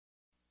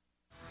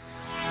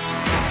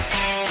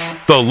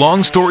The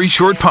Long Story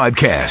Short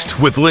Podcast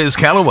with Liz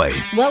Callaway.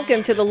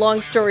 Welcome to The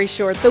Long Story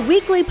Short, the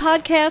weekly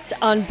podcast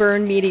on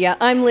Burn Media.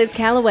 I'm Liz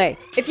Callaway.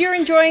 If you're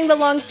enjoying The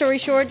Long Story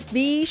Short,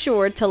 be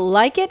sure to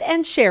like it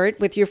and share it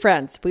with your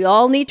friends. We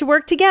all need to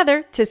work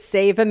together to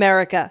save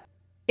America.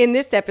 In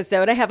this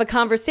episode, I have a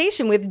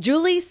conversation with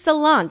Julie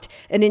Saillant,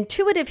 an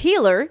intuitive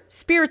healer,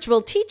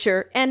 spiritual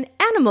teacher, and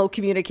animal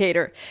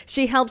communicator.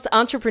 She helps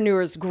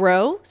entrepreneurs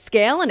grow,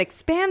 scale, and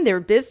expand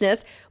their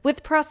business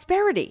with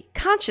prosperity,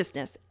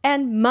 consciousness,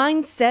 and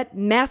mindset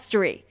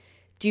mastery.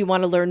 Do you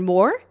want to learn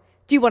more?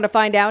 Do you want to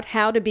find out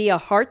how to be a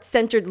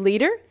heart-centered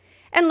leader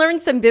and learn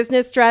some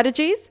business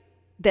strategies?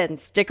 Then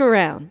stick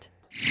around.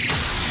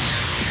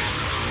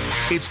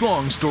 It's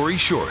Long Story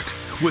Short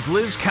with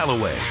Liz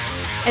Callaway.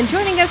 And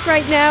joining us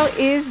right now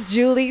is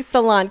Julie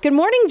Saillant. Good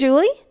morning,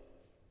 Julie.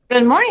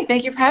 Good morning.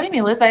 Thank you for having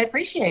me, Liz. I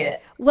appreciate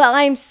it. Well,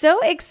 I'm so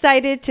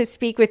excited to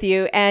speak with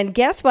you. And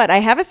guess what? I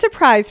have a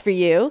surprise for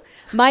you.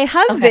 My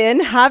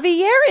husband,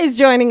 Javier, is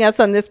joining us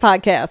on this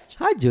podcast.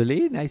 Hi,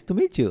 Julie. Nice to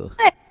meet you.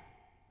 Hey.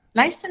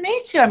 Nice to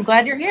meet you. I'm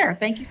glad you're here.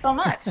 Thank you so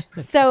much.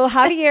 So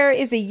Javier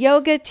is a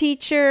yoga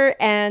teacher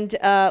and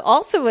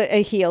also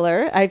a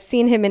healer. You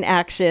seen him in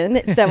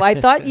action. So I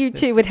thought you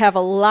two would have a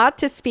lot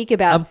to speak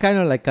about. I'm kind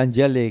of like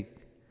angelic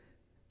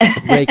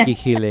Reiki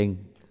healer,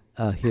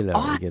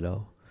 you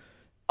know.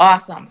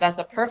 Awesome. That's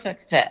a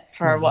perfect fit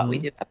for what we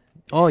do.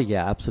 Oh,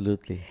 yeah,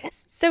 absolutely.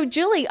 So,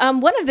 Julie,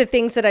 one of the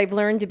things that I've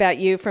learned about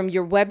you from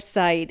your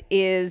website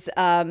is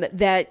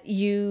that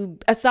you,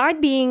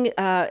 aside being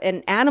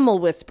an animal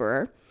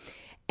whisperer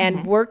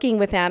and working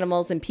with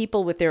animals and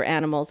people with their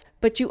animals,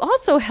 but you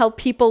also help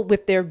people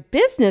with their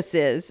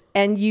businesses,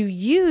 and you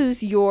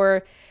use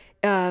your,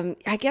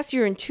 I guess,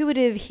 your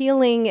intuitive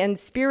healing and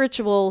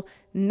spiritual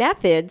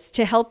methods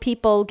to help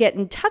people get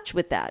in touch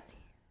with that.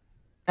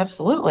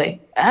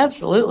 Absolutely.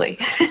 Absolutely.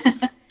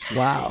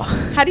 Wow.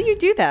 How do you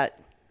do that?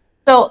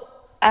 So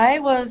I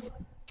was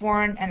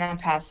born an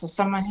empath, so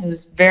someone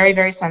who's very,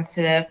 very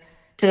sensitive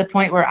to the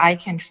point where I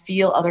can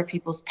feel other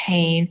people's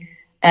pain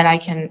and I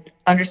can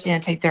understand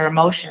and take their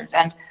emotions.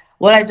 And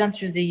what I've done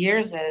through the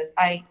years is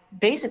I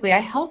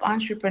help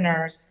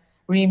entrepreneurs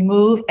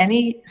remove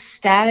any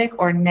static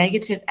or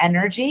negative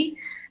energy.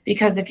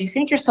 Because if you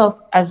think yourself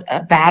as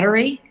a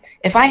battery,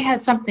 if I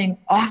had something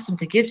awesome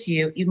to give to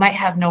you, you might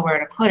have nowhere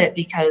to put it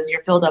because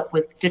you're filled up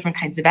with different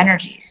kinds of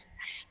energies.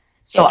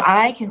 So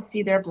I can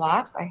see their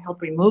blocks. I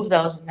help remove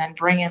those and then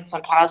bring in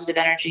some positive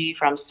energy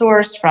from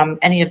source, from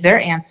any of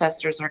their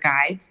ancestors or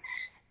guides,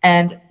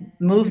 and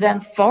move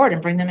them forward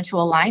and bring them into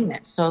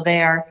alignment. So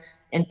they are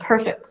in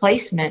perfect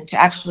placement to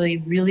actually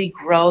really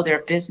grow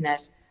their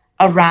business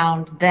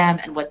around them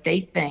and what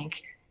they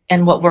think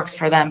and what works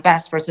for them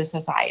best versus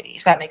society,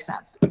 if that makes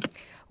sense.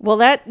 Well,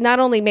 that not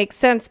only makes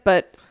sense,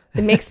 but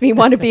it makes me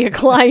want to be a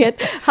client.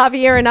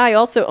 Javier and I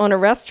also own a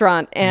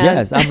restaurant. And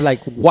yes, I'm like,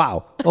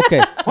 wow.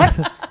 Okay,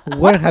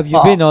 where have you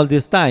been all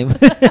this time?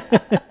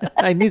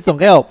 I need some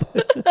help.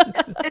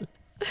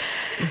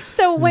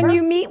 So when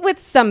you meet with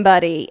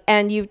somebody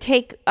and you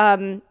take,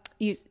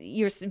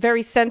 you're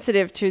very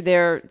sensitive to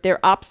their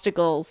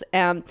obstacles.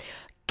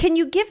 Can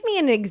you give me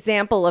an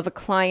example of a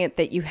client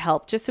that you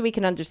helped, just so we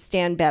can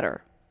understand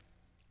better?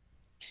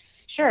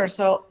 Sure.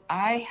 So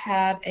I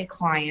had a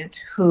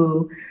client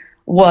who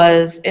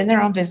was in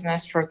their own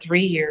business for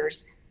 3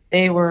 years.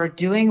 They were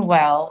doing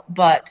well,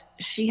 but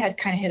she had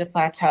kind of hit a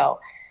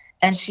plateau.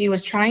 And she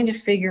was trying to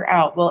figure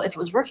out, well, if it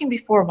was working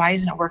before, why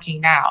isn't it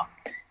working now?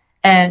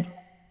 And,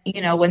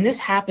 you know, when this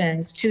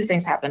happens, two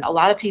things happen. A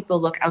lot of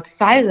people look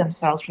outside of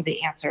themselves for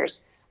the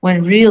answers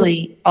when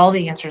really all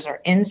the answers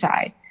are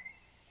inside.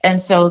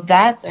 And so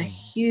that's a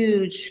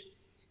huge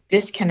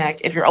disconnect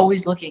if you're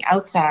always looking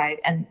outside,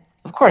 and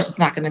of course, it's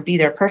not going to be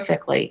there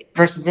perfectly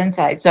versus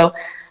inside. So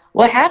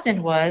what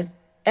happened was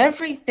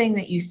everything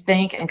that you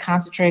think and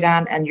concentrate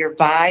on and your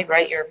vibe,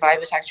 right? Your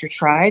vibe attacks your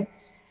tribe.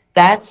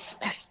 That's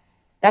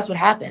what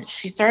happened.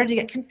 She started to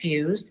get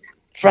confused,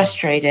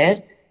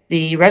 frustrated.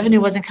 The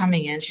revenue wasn't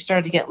coming in. She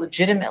started to get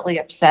legitimately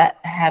upset,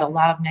 had a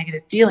lot of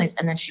negative feelings,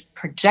 and then she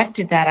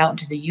projected that out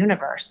into the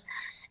universe.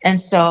 And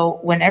so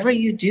whenever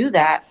you do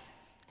that,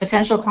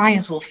 potential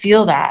clients will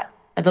feel that,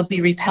 and they'll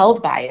be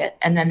repelled by it,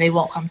 and then they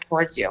won't come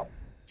towards you.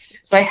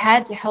 So I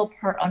had to help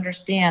her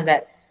understand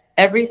that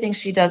everything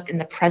she does in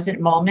the present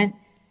moment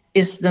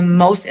is the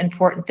most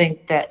important thing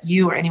that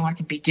you or anyone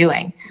can be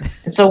doing.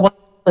 And so when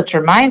you put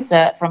your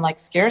mindset from like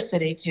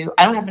scarcity to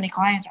I don't have many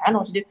clients or I don't know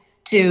what to do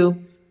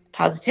to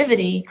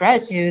positivity,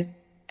 gratitude,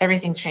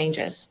 everything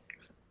changes.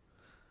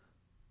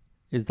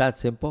 Is that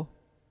simple?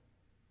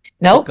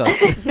 Nope.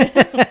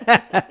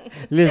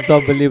 Liz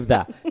don't believe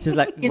that. She's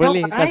like,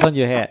 really? That's on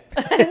your head.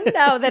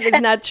 No, that is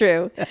not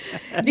true.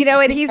 You know,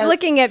 and he's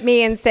looking at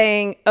me and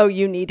saying, "Oh,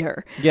 you need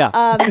her." Yeah.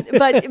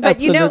 But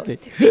you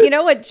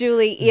know what,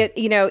 Julie?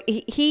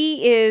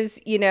 He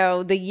is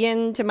the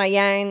yin to my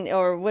yang,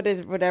 or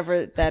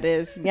whatever that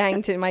is,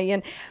 yang to my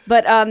yin.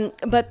 But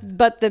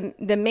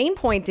the main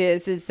point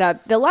is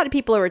that a lot of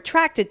people are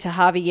attracted to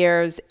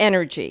Javier's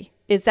energy.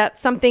 Is that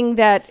something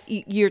that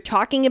you're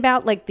talking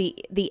about, like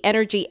the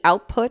energy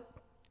output?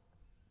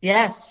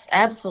 Yes,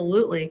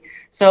 absolutely.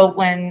 So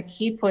when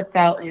he puts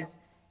out his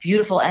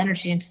beautiful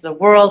energy into the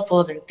world, full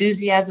of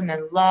enthusiasm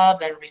and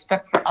love and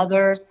respect for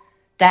others,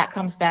 that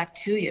comes back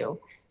to you.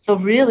 So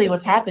really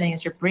what's happening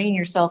is you're bringing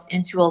yourself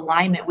into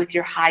alignment with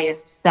your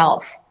highest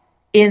self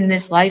in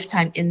this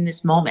lifetime, in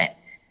this moment.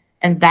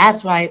 And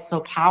that's why it's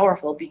so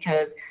powerful,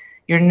 because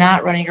you're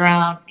not running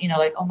around,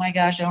 like, oh my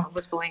gosh, I don't know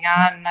what's going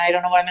on and I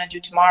don't know what I'm going to do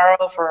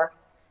tomorrow for,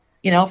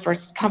 for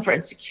comfort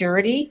and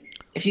security.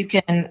 If you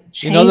can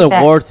change In other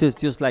that. words,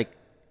 it's just like,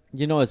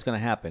 it's going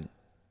to happen.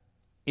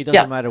 It doesn't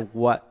Yeah. matter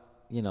what,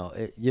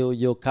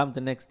 you'll come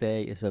the next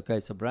day. It's okay.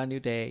 It's a brand new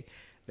day.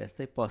 Let's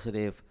stay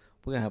positive.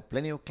 We're going to have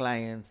plenty of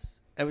clients.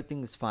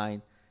 Everything is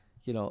fine.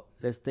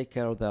 Let's take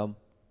care of them,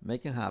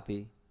 make them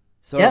happy,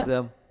 serve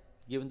them,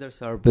 give them their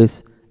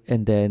service,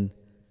 and then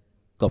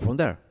go from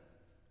there.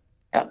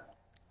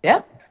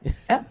 Yep.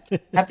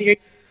 Happier,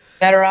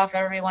 better off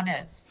everyone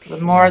is. The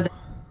more they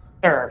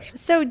serve.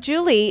 So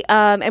Julie,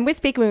 and we're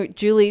speaking with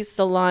Julie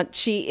Saillant.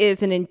 She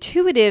is an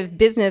intuitive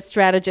business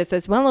strategist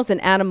as well as an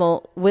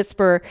animal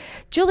whisperer.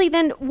 Julie,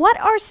 then what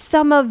are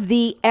some of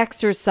the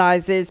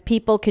exercises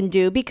people can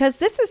do? Because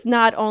this is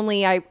not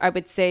only, I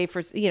would say,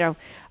 for,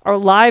 our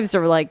lives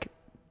are like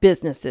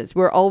businesses.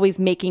 We're always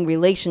making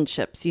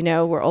relationships,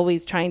 we're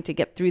always trying to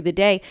get through the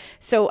day.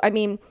 So, I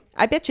mean,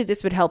 I bet you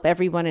this would help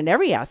everyone in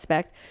every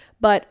aspect.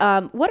 But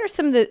what are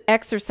some of the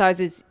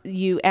exercises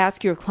you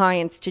ask your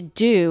clients to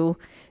do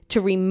to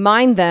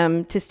remind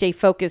them to stay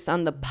focused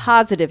on the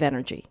positive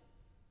energy?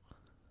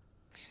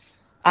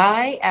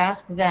 I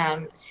ask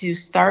them to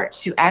start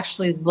to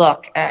actually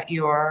look at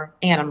your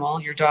animal,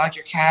 your dog,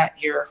 your cat,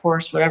 your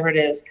horse, whatever it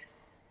is.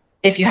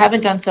 If you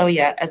haven't done so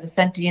yet, as a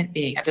sentient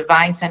being, a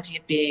divine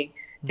sentient being,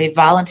 they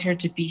volunteered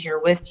to be here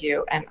with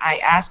you. And I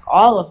ask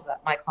all of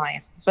my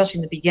clients, especially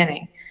in the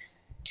beginning,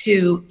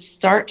 to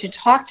start to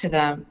talk to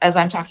them as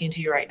I'm talking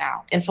to you right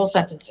now in full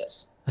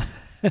sentences.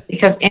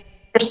 Because they're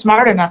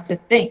smart enough to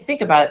think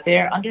about it. They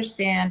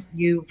understand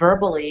you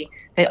verbally.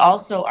 They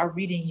also are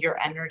reading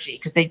your energy,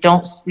 because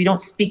we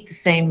don't speak the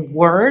same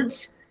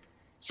words.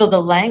 So the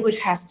language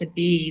has to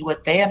be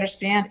what they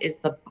understand is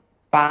the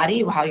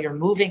body, how you're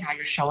moving, how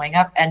you're showing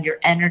up, and your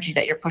energy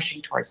that you're pushing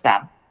towards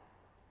them.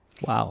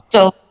 Wow.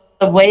 So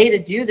the way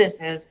to do this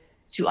is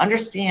to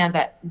understand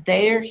that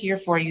they're here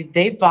for you.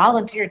 They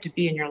volunteered to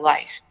be in your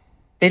life.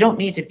 They don't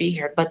need to be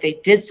here, but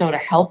they did so to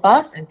help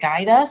us and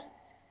guide us.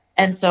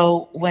 And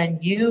so when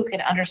you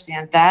can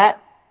understand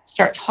that,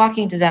 start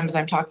talking to them as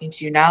I'm talking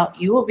to you now,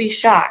 you will be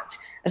shocked,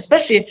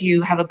 especially if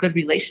you have a good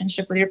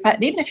relationship with your pet.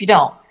 And even if you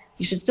don't,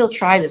 you should still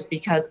try this,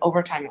 because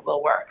over time it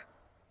will work.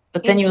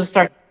 But then you will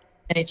start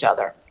in each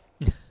other.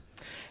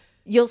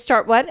 You'll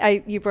start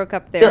what? You broke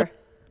up there.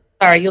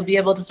 You'll be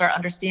able to start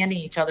understanding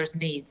each other's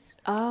needs.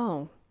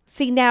 Oh.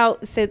 See, now,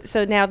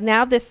 so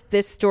now this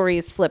story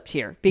is flipped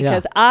here,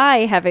 because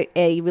I have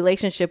a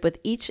relationship with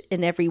each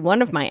and every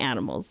one of my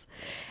animals,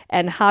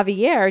 and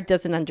Javier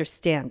doesn't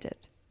understand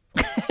it.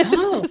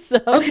 Oh,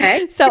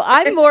 okay. So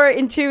I'm more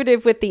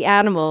intuitive with the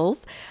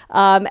animals,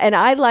 and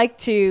I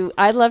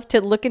love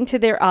to look into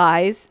their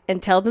eyes and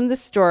tell them the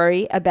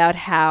story about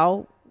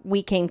how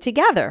we came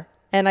together.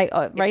 And right,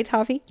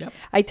 Javi? Yep.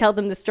 I tell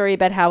them the story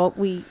about how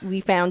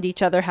we found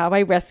each other, how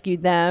I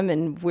rescued them,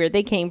 and where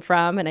they came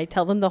from, and I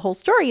tell them the whole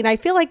story, and I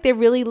feel like they're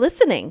really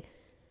listening.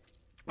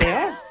 They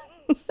are.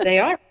 They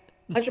are.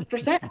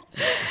 100%.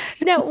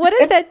 Now, what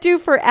does that do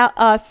for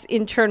us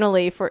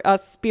internally, for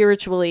us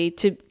spiritually,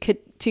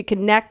 to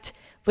connect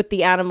with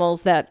the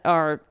animals that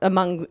are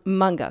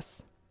among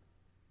us?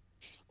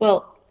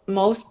 Well,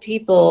 most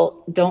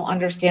people don't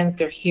understand that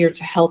they're here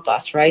to help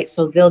us, right?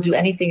 So they'll do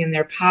anything in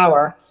their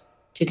power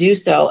to do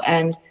so.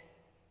 And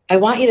I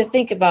want you to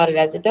think about it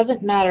as, it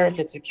doesn't matter if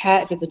it's a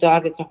cat, if it's a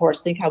dog, it's a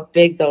horse. Think how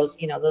big those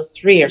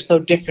three are, so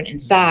different in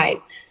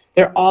size.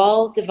 They're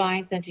all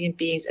divine sentient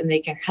beings, and they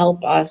can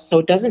help us. So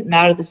it doesn't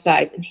matter the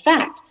size. In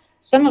fact,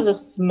 some of the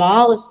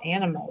smallest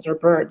animals or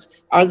birds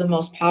are the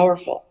most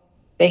powerful.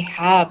 They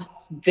have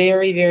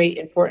very, very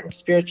important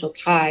spiritual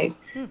ties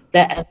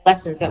and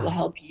lessons that will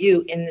help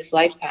you in this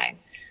lifetime.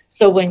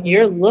 So when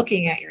you're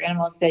looking at your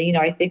animal and say,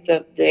 I think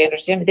that they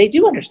understand me, they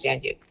do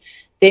understand you.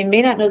 They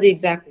may not know the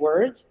exact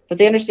words, but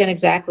they understand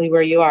exactly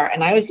where you are.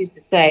 And I always used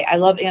to say, I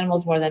love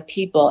animals more than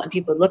people. And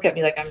people would look at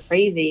me like I'm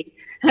crazy.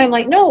 And I'm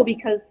like, no,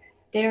 because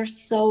they're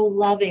so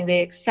loving.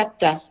 They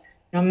accept us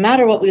no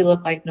matter what we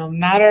look like, no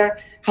matter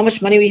how much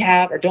money we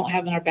have or don't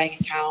have in our bank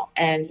account,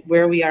 and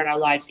where we are in our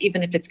lives,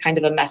 even if it's kind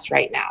of a mess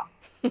right now.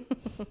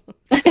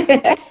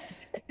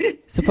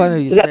 So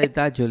funny you say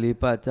that, Julie,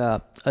 but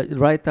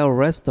right at our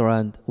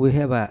restaurant, we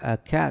have a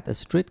cat, a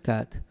street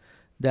cat,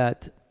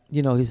 that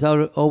he's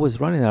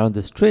always running around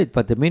the street,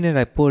 but the minute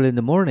I pull in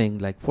the morning,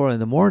 like 4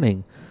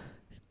 a.m,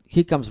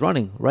 he comes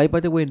running right by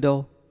the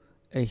window,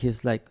 and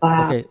he's like,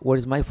 okay, what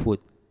is my food?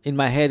 In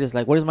my head, it's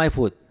like, what is my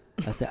food?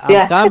 I said,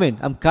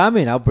 I'm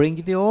coming, I'll bring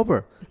it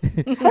over.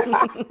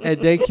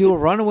 And then he'll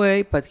run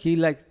away, but he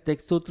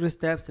takes 2-3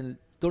 steps and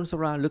turns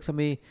around, looks at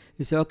me.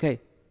 He said, okay,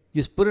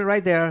 just put it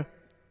right there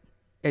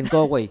and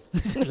go away.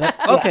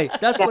 Like, okay,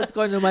 that's what's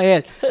going on in my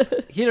head.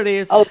 Here it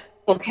is.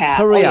 cat.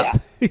 hurry Oh, up,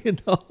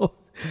 yes.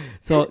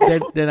 So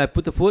then I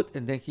put the food,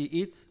 and then he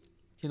eats,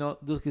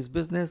 do his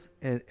business,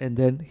 and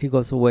then he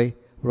goes away,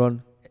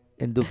 run,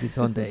 and do his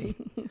own day.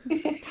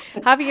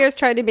 Javier's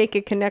trying to make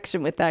a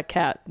connection with that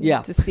cat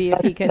to see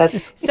if he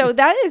can. So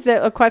that is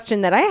a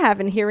question that I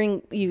have in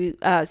hearing you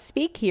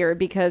speak here,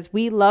 because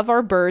we love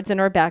our birds in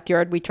our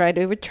backyard. We try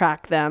to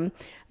attract them.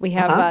 We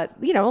have,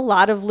 a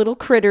lot of little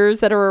critters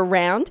that are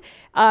around.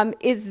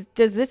 Does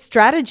this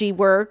strategy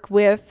work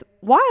with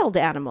wild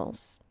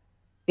animals?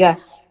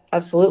 Yes,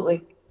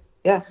 absolutely.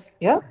 Yes.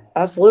 Yep.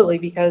 Absolutely.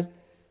 Because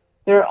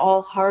they're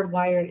all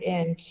hardwired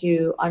in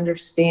to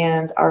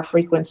understand our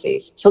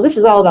frequencies. So this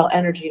is all about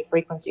energy and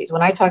frequencies.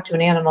 When I talk to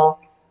an animal,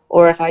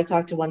 or if I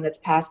talk to one that's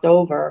passed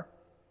over,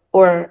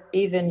 or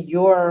even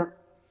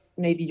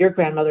maybe your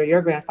grandmother,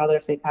 your grandfather,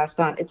 if they passed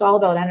on, it's all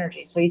about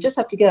energy. So you just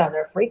have to get on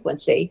their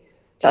frequency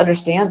to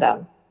understand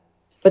them.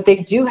 But they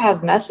do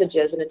have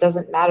messages, and it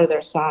doesn't matter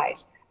their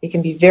size. It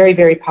can be very,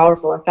 very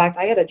powerful. In fact,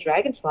 I had a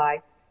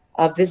dragonfly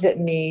visit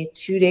me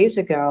 2 days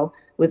ago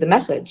with a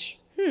message.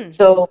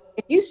 So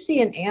if you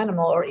see an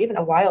animal, or even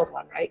a wild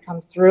one, right, come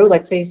through,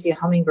 like say you see a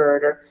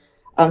hummingbird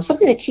or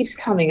something that keeps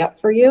coming up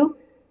for you,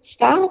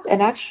 stop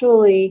and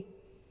actually,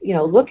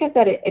 look at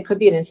that. It could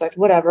be an insect,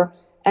 whatever,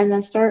 and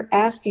then start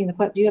asking the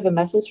question, do you have a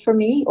message for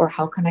me, or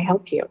how can I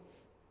help you?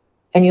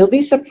 And you'll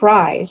be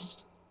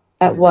surprised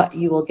at what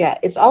you will get.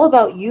 It's all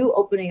about you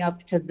opening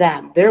up to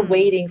them. They're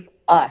waiting for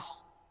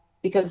us,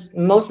 because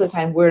most of the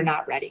time we're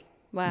not ready.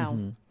 Wow.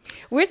 Mm-hmm.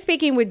 We're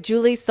speaking with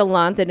Julie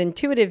Saillant, an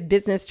intuitive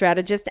business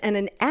strategist and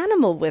an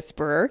animal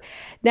whisperer.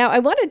 Now, I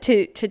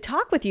wanted to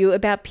talk with you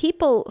about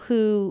people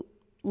who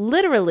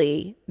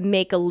literally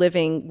make a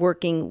living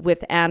working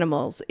with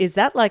animals. Is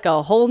that like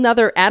a whole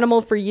nother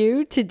animal for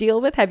you to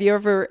deal with? Have you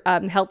ever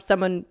helped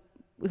someone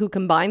who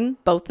combine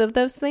both of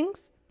those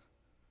things?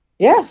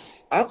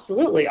 Yes,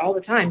 absolutely. All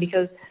the time,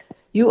 because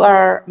you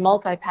are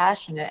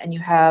multi-passionate and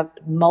you have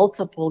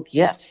multiple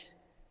gifts.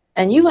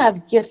 And you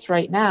have gifts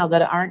right now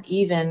that aren't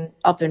even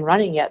up and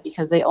running yet,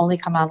 because they only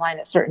come online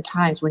at certain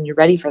times when you're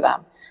ready for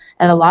them.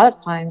 And a lot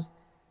of times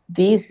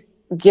these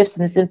gifts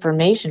and this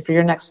information for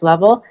your next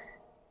level,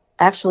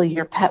 actually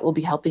your pet will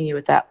be helping you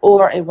with that,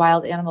 or a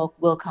wild animal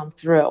will come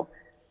through.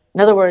 In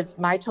other words,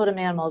 my totem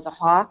animal is a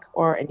hawk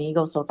or an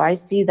eagle. So if I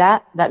see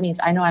that, that means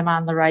I know I'm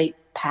on the right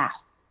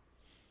path.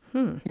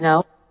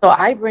 So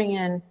I bring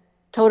in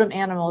totem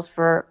animals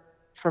for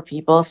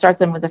people, start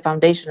them with the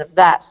foundation of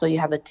that, so you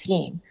have a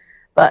team.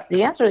 But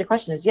the answer to the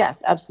question is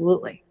yes,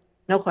 absolutely.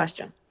 No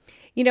question.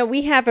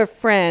 We have a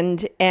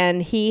friend,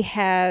 and he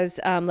has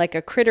like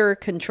a critter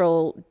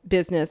control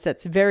business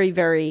that's very,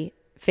 very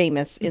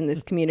famous in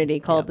this community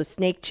called the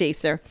Snake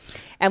Chaser.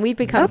 And we've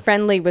become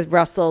friendly with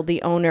Russell,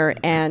 the owner,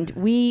 and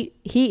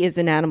he is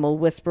an animal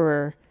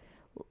whisperer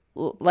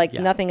like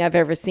nothing I've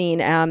ever seen.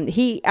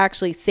 He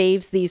actually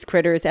saves these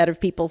critters out of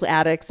people's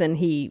attics, and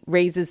he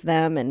raises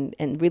them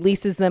and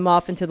releases them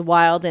off into the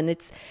wild. And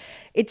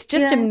it's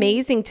just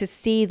amazing to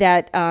see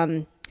that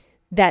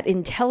that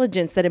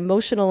intelligence, that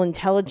emotional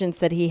intelligence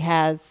that he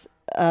has.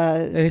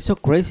 And it's so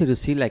crazy to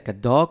see like a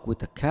dog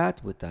with a cat,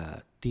 with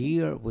a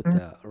deer, with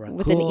a raccoon,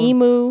 with an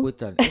emu.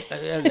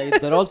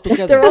 They're all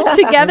together. They're all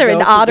together.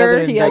 An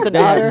otter. He has an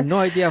otter. I have no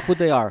idea who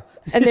they are.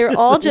 And they're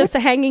all just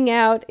hanging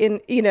out and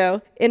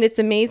it's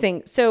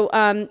amazing. So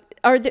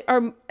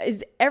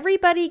is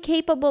everybody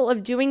capable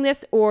of doing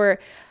this? Or,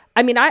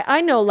 I mean,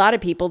 I know a lot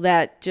of people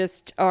that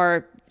just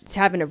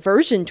have an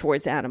aversion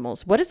towards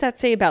animals. What does that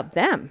say about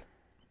them?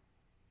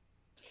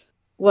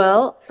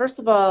 Well, first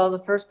of all, the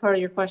first part of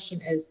your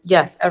question is,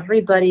 yes,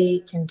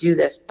 everybody can do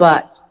this,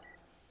 but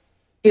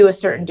to a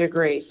certain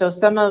degree. So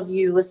some of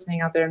you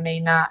listening out there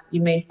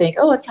you may think,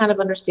 oh, I kind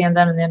of understand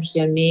them and they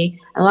understand me.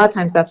 And a lot of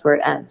times that's where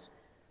it ends.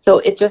 So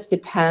it just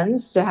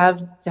depends to have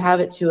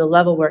it to a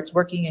level where it's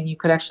working and you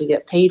could actually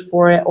get paid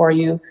for it, or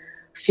you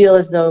feel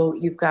as though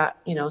you've got,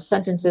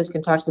 sentences,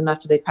 can talk to them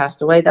after they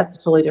passed away. That's a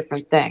totally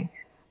different thing.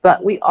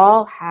 But we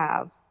all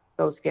have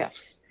those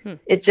gifts.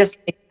 It just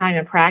takes time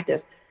and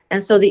practice.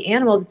 And so the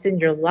animal that's in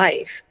your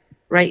life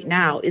right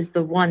now is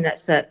the one that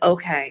said,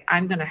 okay,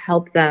 I'm going to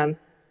help them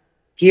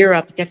gear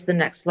up, get to the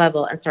next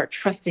level, and start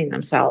trusting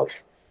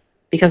themselves.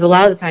 Because a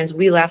lot of the times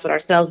we laugh at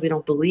ourselves. We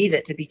don't believe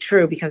it to be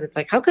true, because it's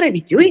like, how could I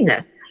be doing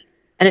this?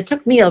 And it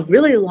took me a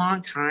really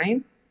long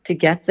time to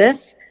get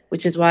this,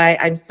 which is why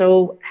I'm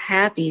so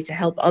happy to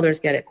help others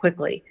get it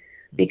quickly,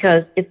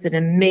 because it's an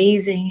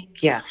amazing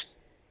gift.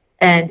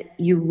 And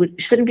you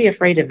shouldn't be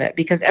afraid of it,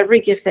 because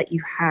every gift that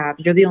you have,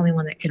 you're the only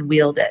one that can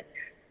wield it.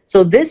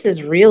 So this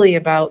is really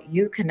about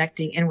you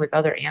connecting in with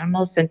other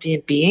animals,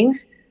 sentient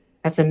beings.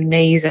 That's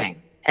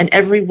amazing. And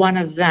every one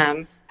of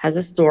them has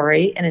a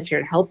story and is here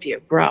to help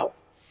you grow.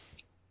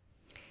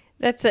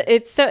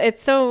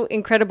 It's so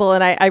incredible.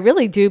 And I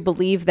really do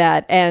believe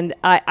that. And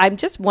I'm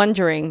just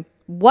wondering,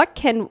 what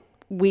can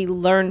we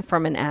learn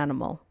from an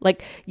animal?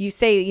 Like you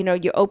say,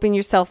 you open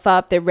yourself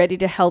up, they're ready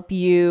to help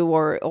you,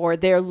 or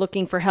they're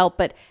looking for help.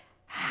 But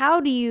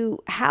how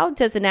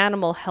does an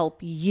animal help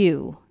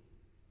you?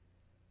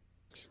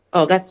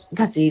 Oh,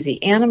 that's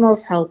easy.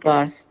 Animals help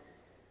us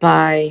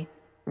by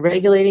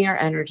regulating our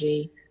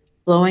energy,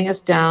 slowing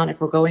us down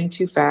if we're going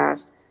too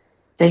fast.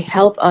 They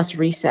help us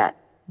reset.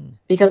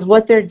 Because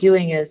what they're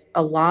doing is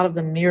a lot of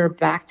them mirror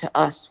back to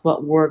us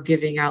what we're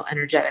giving out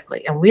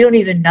energetically, and we don't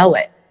even know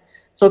it.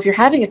 So if you're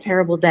having a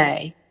terrible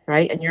day,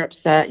 right, and you're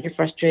upset, you're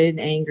frustrated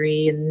and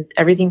angry, and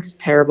everything's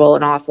terrible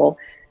and awful,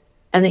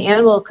 and the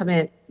animal will come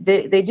in,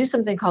 they do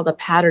something called a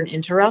pattern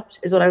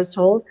interrupt, is what I was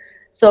told.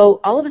 So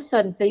all of a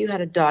sudden, say you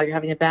had a dog, you're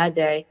having a bad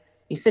day,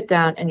 you sit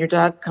down, and your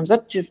dog comes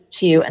up to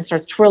you and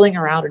starts twirling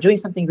around or doing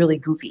something really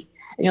goofy.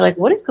 And you're like,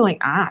 what is going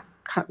on?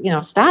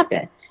 Stop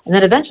it. And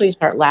then eventually you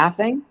start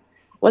laughing.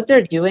 What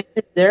they're doing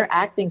is they're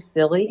acting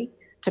silly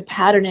to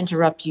pattern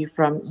interrupt you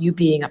from you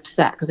being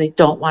upset because they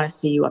don't want to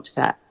see you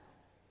upset.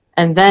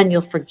 And then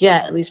you'll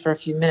forget, at least for a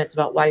few minutes,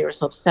 about why you were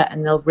so upset,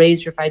 and they'll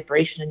raise your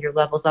vibration and your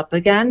levels up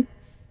again,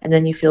 and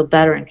then you feel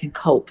better and can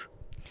cope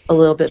a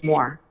little bit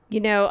more.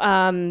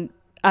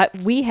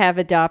 We have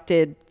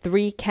adopted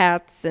 3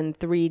 cats and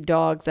 3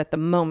 dogs at the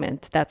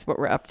moment. That's what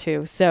we're up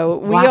to. So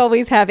we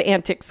always have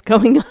antics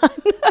going on.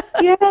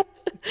 Yeah.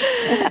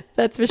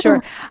 That's for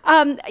sure.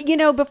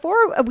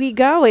 Before we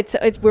go,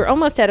 we're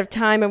almost out of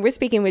time, and we're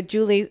speaking with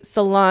Julie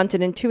Saillant,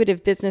 an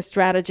intuitive business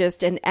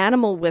strategist and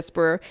animal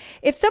whisperer.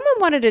 If someone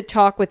wanted to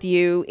talk with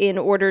you in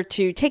order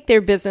to take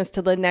their business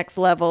to the next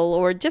level,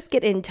 or just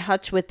get in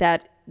touch with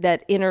that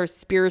inner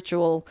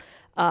spiritual,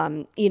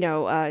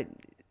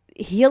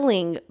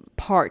 healing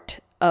part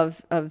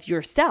of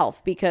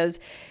yourself, because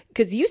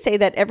you say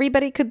that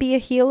everybody could be a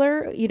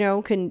healer,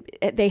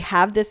 they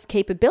have this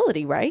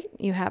capability, right?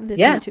 You have this.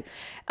 Yeah.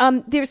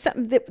 There's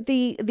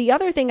the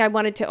other thing I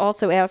wanted to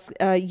also ask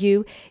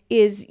you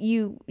is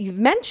you've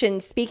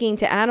mentioned speaking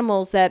to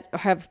animals that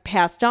have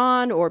passed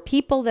on or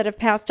people that have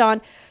passed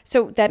on.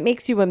 So that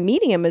makes you a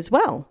medium as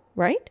well,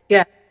 right?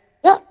 Yeah.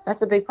 Yeah.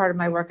 That's a big part of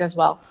my work as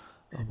well.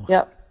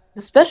 Yep.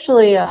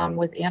 Especially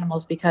with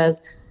animals,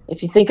 because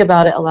if you think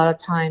about it, a lot of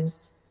times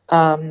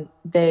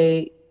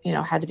they,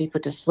 had to be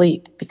put to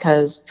sleep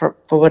because for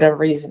whatever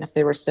reason, if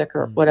they were sick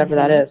or whatever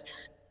that is.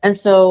 And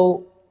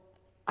so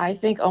I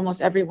think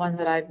almost everyone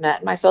that I've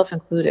met, myself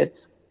included,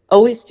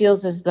 always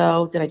feels as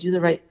though, did I do the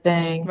right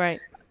thing? Right.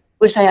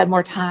 Wish I had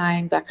more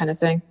time, that kind of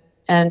thing.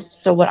 And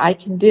so what I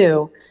can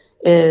do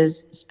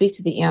is speak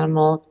to the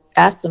animal,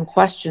 ask them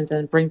questions,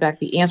 and bring back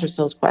the answers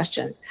to those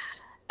questions,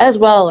 as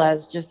well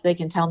as just they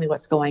can tell me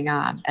what's going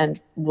on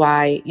and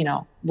why,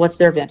 what's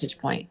their vantage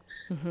point.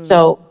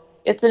 So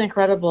it's an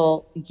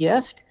incredible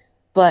gift,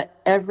 but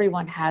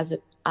everyone has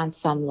it on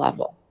some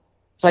level.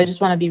 So I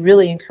just want to be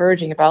really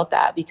encouraging about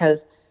that,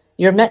 because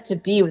you're meant to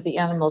be with the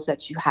animals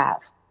that you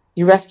have.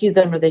 You rescued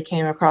them, or they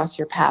came across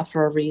your path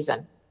for a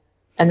reason.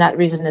 And that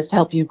reason is to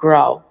help you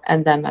grow,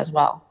 and them as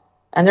well.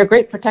 And they're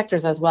great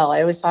protectors as well.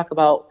 I always talk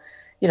about,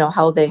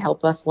 how they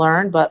help us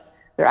learn, but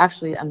they're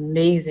actually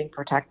amazing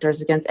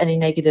protectors against any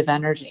negative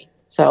energy.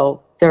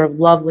 So they're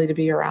lovely to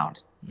be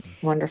around.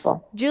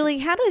 Wonderful. Julie,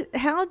 how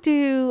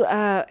do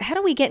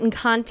we get in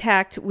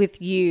contact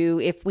with you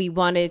if we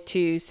wanted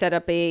to set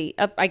up a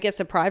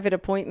private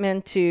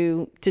appointment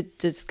to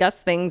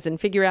discuss things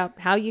and figure out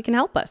how you can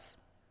help us?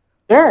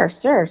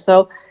 Sure.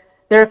 So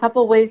there are a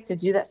couple ways to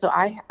do that. So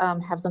I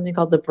have something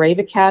called the Brave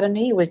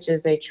Academy, which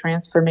is a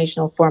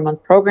transformational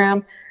 4-month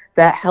program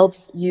that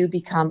helps you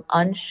become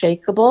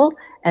unshakable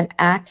and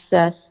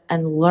access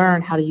and learn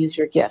how to use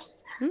your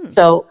gifts.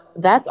 So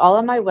that's all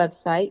on my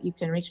website. You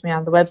can reach me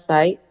on the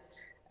website,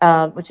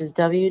 which is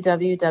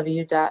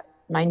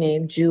my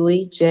name,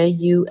 Julie,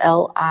 Julie,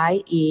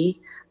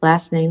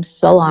 last name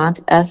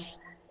Saillant,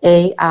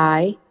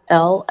 SAILLANT,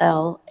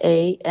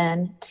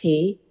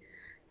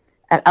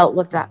 at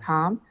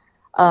outlook.com.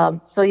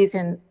 So you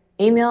can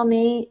email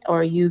me,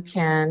 or you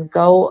can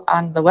go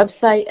on the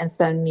website and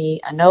send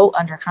me a note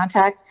under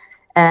contact,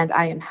 and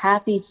I am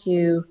happy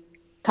to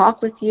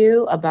talk with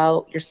you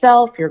about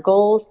yourself, your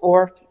goals,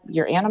 or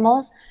your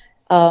animals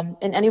in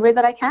any way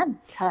that I can.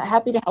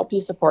 Happy to help you,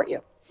 support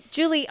you.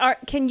 Julie,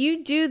 can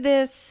you do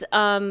this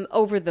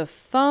over the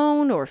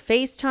phone or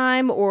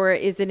FaceTime, or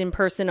is it in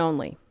person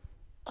only?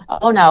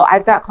 Oh, no.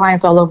 I've got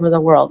clients all over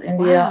the world,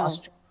 India, Wow.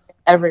 Australia,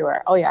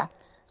 everywhere. Oh, yeah.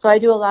 So I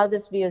do a lot of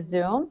this via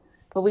Zoom,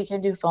 but we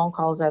can do phone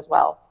calls as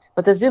well.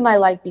 But the Zoom I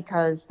like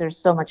because there's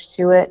so much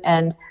to it,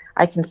 and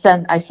I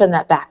send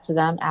that back to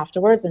them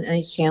afterwards, and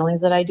any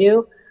channelings that I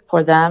do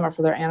for them or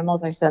for their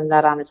animals, I send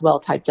that on as well,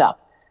 typed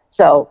up.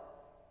 So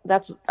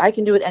I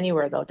can do it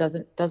anywhere, though.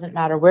 It doesn't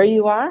matter where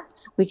you are.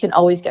 We can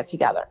always get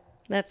together.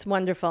 That's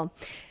wonderful.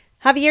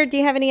 Javier, do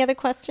you have any other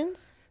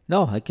questions?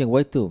 No, I can't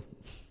wait to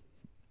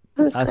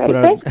ask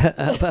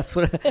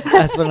for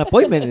an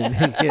appointment.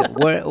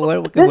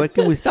 Where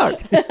can we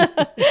start?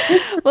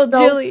 Well,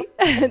 Julie,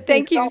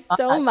 thank you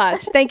so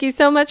much. Thank you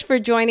so much for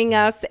joining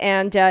us.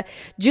 And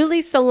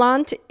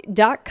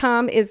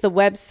juliesaillant.com is the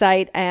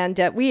website. And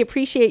we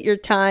appreciate your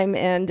time.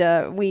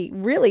 And we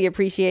really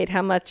appreciate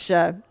how much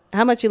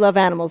you love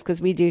animals,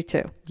 because we do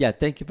too. Yeah,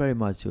 thank you very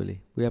much,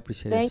 Julie. We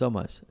appreciate it so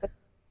much.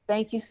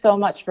 Thank you so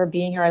much for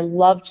being here. I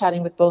love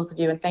chatting with both of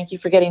you. And thank you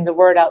for getting the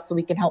word out so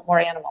we can help more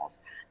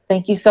animals.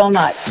 Thank you so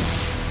much.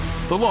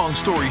 the Long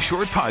Story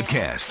Short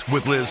podcast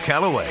with Liz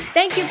Callaway.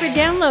 Thank you for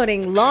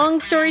downloading Long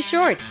Story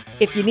Short.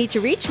 If you need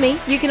to reach me,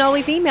 you can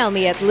always email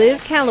me at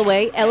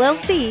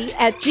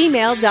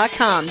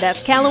lizcallawayllc@gmail.com.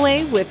 That's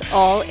Callaway with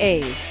all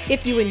A's.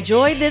 If you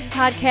enjoyed this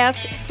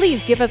podcast,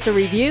 please give us a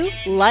review,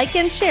 like,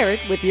 and share it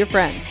with your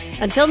friends.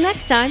 Until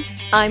next time,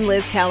 I'm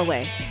Liz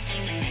Callaway.